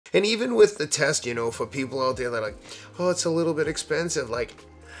And even with the test, you know, for people out there that are like, oh, it's a little bit expensive, like,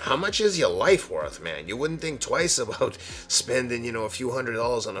 how much is your life worth, man? You wouldn't think twice about spending, you know, a few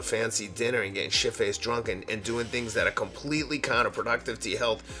 $100s on a fancy dinner and getting shit-faced drunk and doing things that are completely counterproductive to your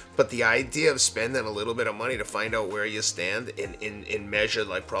health. But the idea of spending a little bit of money to find out where you stand and measure,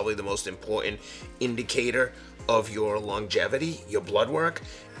 like, probably the most important indicator of your longevity, your blood work,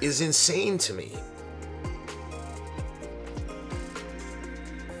 is insane to me.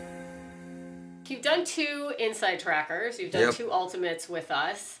 You've done 2 InsideTrackers. You've done 2 Ultimates with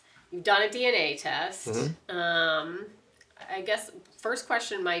us. You've done a DNA test. I guess first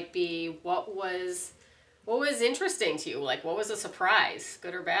question might be, what was interesting to you? Like, what was a surprise,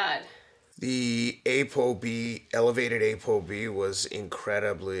 good or bad? The ApoB, elevated ApoB, was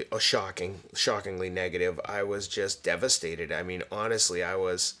incredibly, shockingly negative. I was just devastated. I mean, honestly, I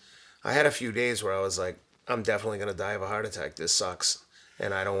had a few days where I was like, I'm definitely going to die of a heart attack. This sucks.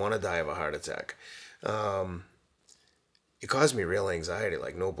 And I don't want to die of a heart attack. It caused me real anxiety,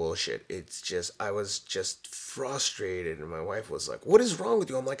 like no bullshit. It's just, I was just frustrated, and my wife was like, what is wrong with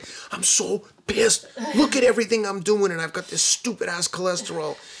you? I'm like, I'm so pissed. Look at everything I'm doing, and I've got this stupid ass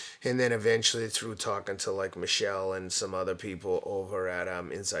cholesterol. And then eventually, through talking to like Michelle and some other people over at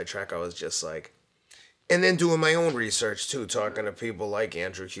InsideTracker, I was just like, and then doing my own research too, talking to people like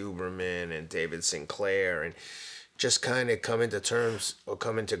Andrew Huberman and David Sinclair, and just kind of coming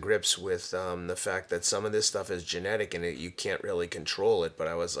to grips with the fact that some of this stuff is genetic and you can't really control it. But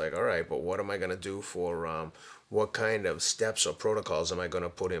I was like, all right, but what am I going to do for what kind of steps or protocols am I going to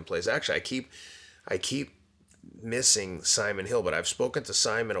put in place? Actually, I keep missing Simon Hill, but I've spoken to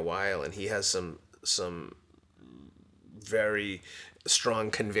Simon a while, and he has some very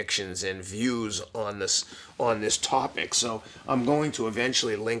strong convictions and views on this topic. So I'm going to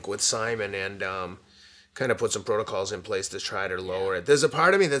eventually link with Simon and kind of put some protocols in place to try to lower it. There's a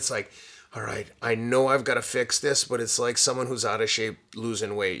part of me that's like, all right, I know I've got to fix this, but it's like someone who's out of shape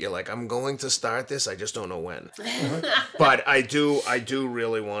losing weight. You're like, I'm going to start this, I just don't know when. But I do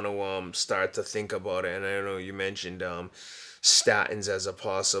really want to start to think about it. And I know you mentioned statins as a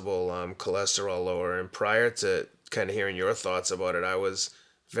possible cholesterol lower. And prior to kind of hearing your thoughts about it, I was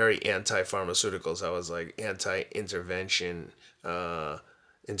very anti-pharmaceuticals. I was like anti-intervention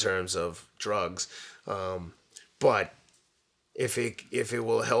in terms of drugs. But if it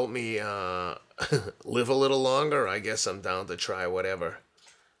will help me live a little longer, I guess I'm down to try whatever.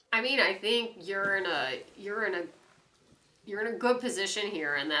 I mean, I think you're in a good position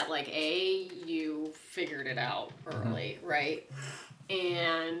here in that, like, you figured it out early, right?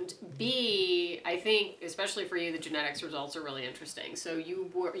 And B, I think, especially for you, the genetics results are really interesting. So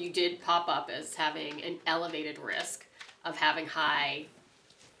you did pop up as having an elevated risk of having high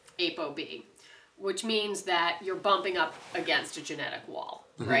ApoB, which means that you're bumping up against a genetic wall,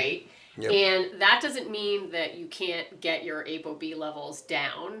 right? Yep. And that doesn't mean that you can't get your ApoB levels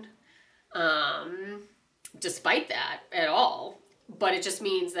down, despite that at all. But it just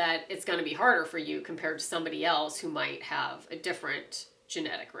means that it's going to be harder for you compared to somebody else who might have a different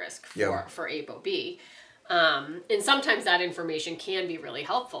genetic risk for ApoB. And sometimes that information can be really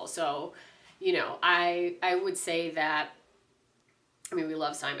helpful. So, you know, I would say that, I mean, we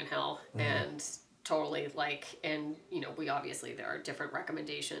love Simon Hill and totally and, you know, there are different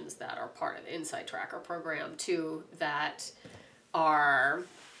recommendations that are part of the InsideTracker program too, that are,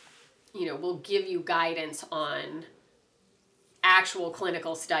 you know, will give you guidance on actual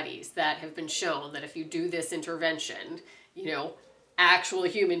clinical studies that have been shown that if you do this intervention, you know, actual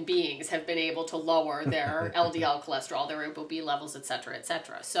human beings have been able to lower their LDL cholesterol, their ApoB levels, et cetera, et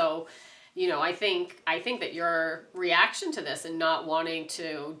cetera. So, you know, I think that your reaction to this and not wanting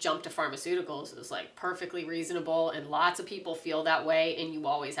to jump to pharmaceuticals is like perfectly reasonable, and lots of people feel that way, and you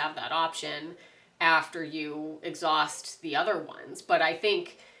always have that option after you exhaust the other ones. But I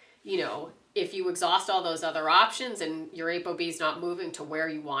think, you know, if you exhaust all those other options and your ApoB is not moving to where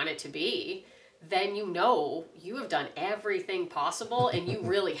you want it to be, then you know you have done everything possible and you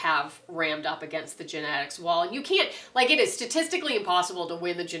really have rammed up against the genetics wall. And you can't, like, it is statistically impossible to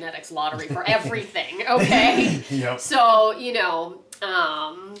win the genetics lottery for everything, okay? Yep. So, you know...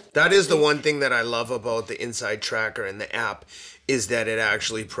 that is the one thing that I love about the InsideTracker and the app, is that it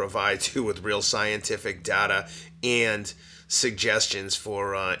actually provides you with real scientific data and suggestions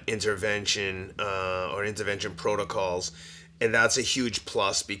for intervention or intervention protocols. And that's a huge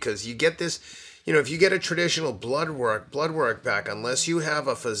plus, because you get this, you know, if you get a traditional blood work back, unless you have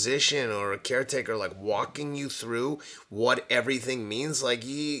a physician or a caretaker like walking you through what everything means, like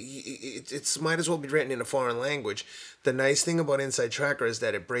it's might as well be written in a foreign language. The nice thing about InsideTracker is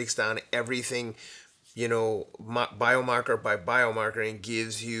that it breaks down everything biomarker by biomarker, and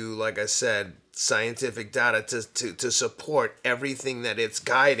gives you, like I said, scientific data to support everything that it's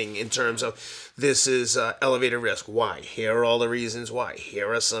guiding in terms of this is elevated risk. Why? Here are all the reasons why.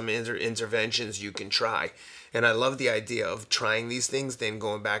 Here are some interventions you can try. And I love the idea of trying these things, then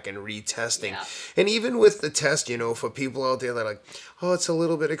going back and retesting. Yeah. And even with the test, for people out there that are like, oh, it's a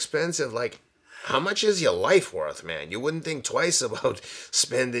little bit expensive. Like, how much is your life worth, man? You wouldn't think twice about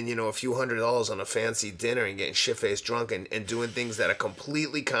spending, a few $100s on a fancy dinner and getting shit-faced drunk and doing things that are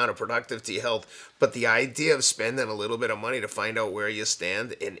completely counterproductive to your health. But the idea of spending a little bit of money to find out where you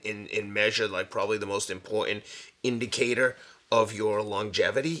stand and measure, like, probably the most important indicator of your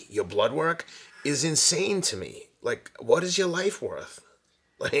longevity, your blood work, is insane to me. Like, what is your life worth?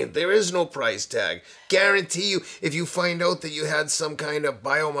 Like, there is no price tag. Guarantee you, if you find out that you had some kind of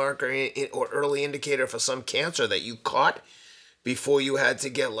biomarker or early indicator for some cancer that you caught before you had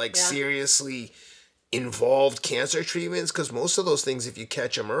to get seriously involved cancer treatments, because most of those things, if you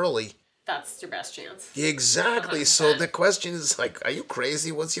catch them early, that's your best chance. Exactly. 100%. So the question is, like, are you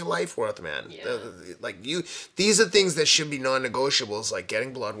crazy? What's your life worth, man? Yeah. These are things that should be non-negotiables, like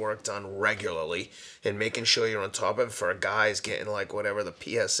getting blood work done regularly and making sure you're on top of it. For guys, getting like whatever the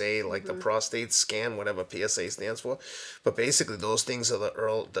PSA, like the prostate scan, whatever PSA stands for. But basically, those things are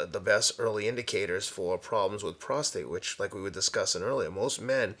the best early indicators for problems with prostate, which, like we were discussing earlier, most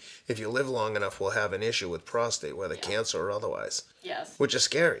men, if you live long enough, will have an issue with prostate, whether cancer or otherwise. Yes. Which is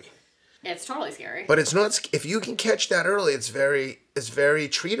scary. It's totally scary. But it's not. If you can catch that early, it's very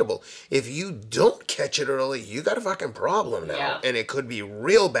treatable. If you don't catch it early, you got a fucking problem now, and it could be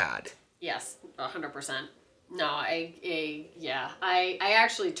real bad. Yes, 100%. No, I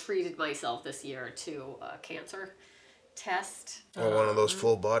actually treated myself this year to a cancer test. Or one of those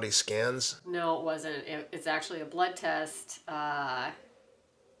full body scans. No, it wasn't. It's actually a blood test. I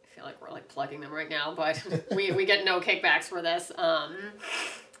feel like we're like plugging them right now, but we get no kickbacks for this.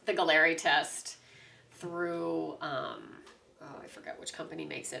 The Galleri test through, I forget which company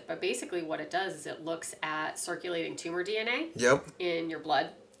makes it, but basically what it does is it looks at circulating tumor DNA in your blood,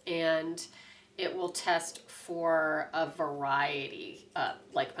 and it will test for a variety,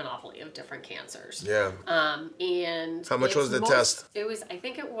 like panoply of different cancers. Yeah. And how much was the test? I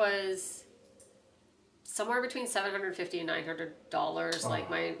think it was somewhere between $750 and $900.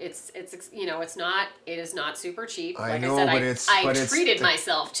 Like it is not super cheap. Like I said, I treated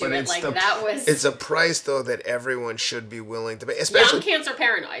myself to it. Like that was. It's a price though that everyone should be willing to pay. Especially, I'm cancer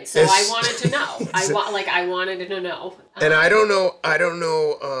paranoid, so I wanted to know. I wanted to know. And I don't know.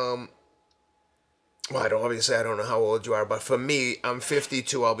 Well, obviously I don't know how old you are, but for me, I'm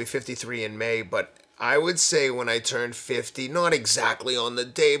 52. I'll be 53 in May, but I would say when I turned 50, not exactly on the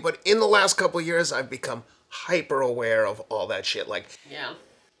day, but in the last couple of years, I've become hyper aware of all that shit. Like,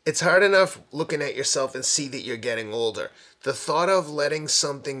 it's hard enough looking at yourself and see that you're getting older. The thought of letting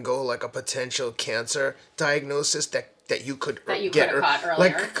something go, like a potential cancer diagnosis that you could get have caught earlier.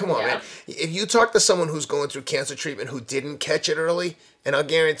 Like, come on, man. If you talk to someone who's going through cancer treatment who didn't catch it early, and I'll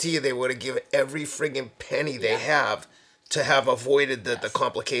guarantee you they would have given every friggin' penny they have to have avoided the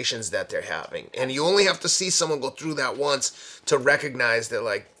complications that they're having. And you only have to see someone go through that once to recognize that,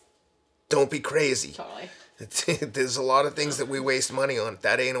 like, don't be crazy. Totally. There's a lot of things that we waste money on.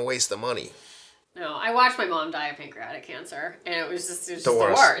 That ain't a waste of money. No, I watched my mom die of pancreatic cancer, and it was just the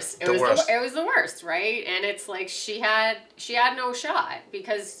worst. It was the worst, right? And it's like she had no shot,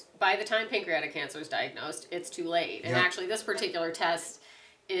 because by the time pancreatic cancer is diagnosed, it's too late. And actually, this particular test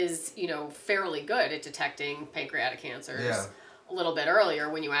is, fairly good at detecting pancreatic cancers a little bit earlier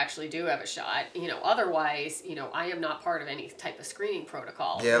when you actually do have a shot. Otherwise, I am not part of any type of screening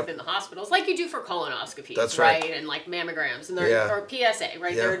protocol within the hospitals, like you do for colonoscopies, That's right? And like mammograms and or PSA,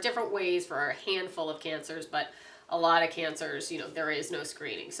 right? There are different ways for a handful of cancers, but a lot of cancers, there is no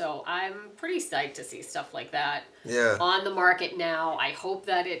screening. So I'm pretty psyched to see stuff like that on the market now. I hope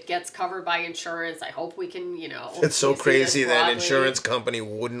that it gets covered by insurance. I hope we can, It's so crazy that an insurance company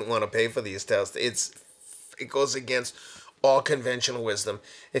wouldn't want to pay for these tests. It goes against all conventional wisdom.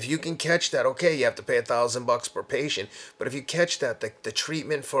 If you can catch that, okay, you have to pay $1,000 per patient. But if you catch that, the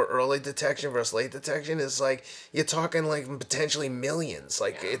treatment for early detection versus late detection is like, you're talking like potentially millions.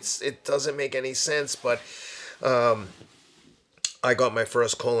 Like it doesn't make any sense. But I got my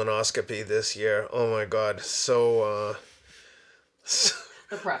first colonoscopy this year. Oh my God. So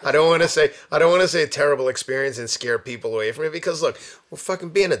I don't want to say a terrible experience and scare people away from it, because look, we're fucking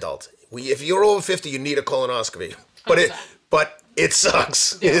being an adult. If you're over 50, you need a colonoscopy. But it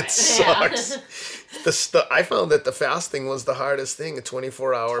sucks. It sucks. I found that the fasting was the hardest thing, a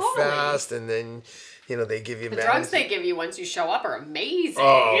 24-hour fast, and then you know, they give you the drugs they give you once you show up are amazing.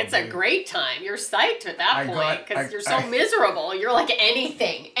 Oh, it's a great time. You're psyched at that point because you're so miserable. You're like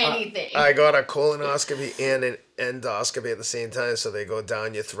anything. I got a colonoscopy and an endoscopy at the same time, so they go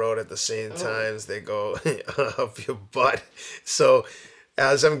down your throat at the same times. They go up your butt. So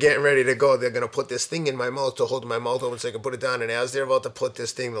as I'm getting ready to go, they're going to put this thing in my mouth to hold my mouth open so I can put it down. And as they're about to put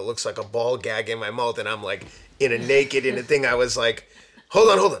this thing that looks like a ball gag in my mouth, and I'm like in a thing, I was like, hold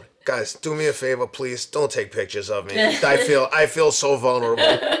on. Guys, do me a favor, please. Don't take pictures of me. I feel so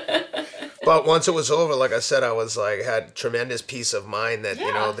vulnerable. But once it was over, like I said, I was like, had tremendous peace of mind that,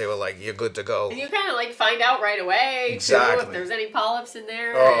 you know, they were like, you're good to go. And you kind of like find out right away, exactly, too, if there's any polyps in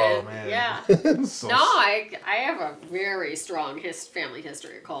there. Oh, man. Yeah. So I have a very strong family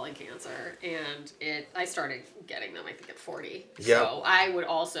history of colon cancer. And I started getting them, I think, at 40. Yep. So I would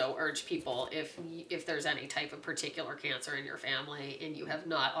also urge people, if there's any type of particular cancer in your family and you have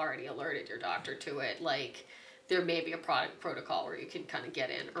not already alerted your doctor to it, like, there may be a protocol where you can kind of get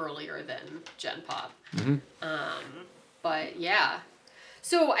in earlier than Gen Pop. But yeah.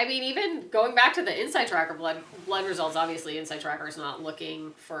 So, I mean, even going back to the InsideTracker blood results, obviously InsideTracker is not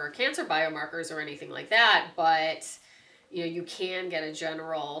looking for cancer biomarkers or anything like that, but, you know, you can get a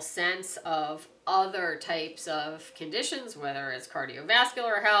general sense of other types of conditions, whether it's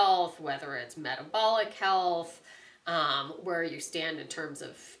cardiovascular health, whether it's metabolic health, where you stand in terms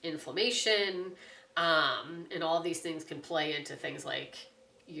of inflammation. And all these things can play into things like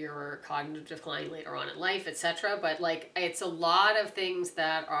your cognitive decline later on in life, etc. But like, it's a lot of things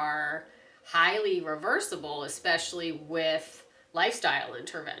that are highly reversible, especially with lifestyle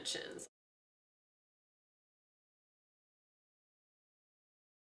interventions.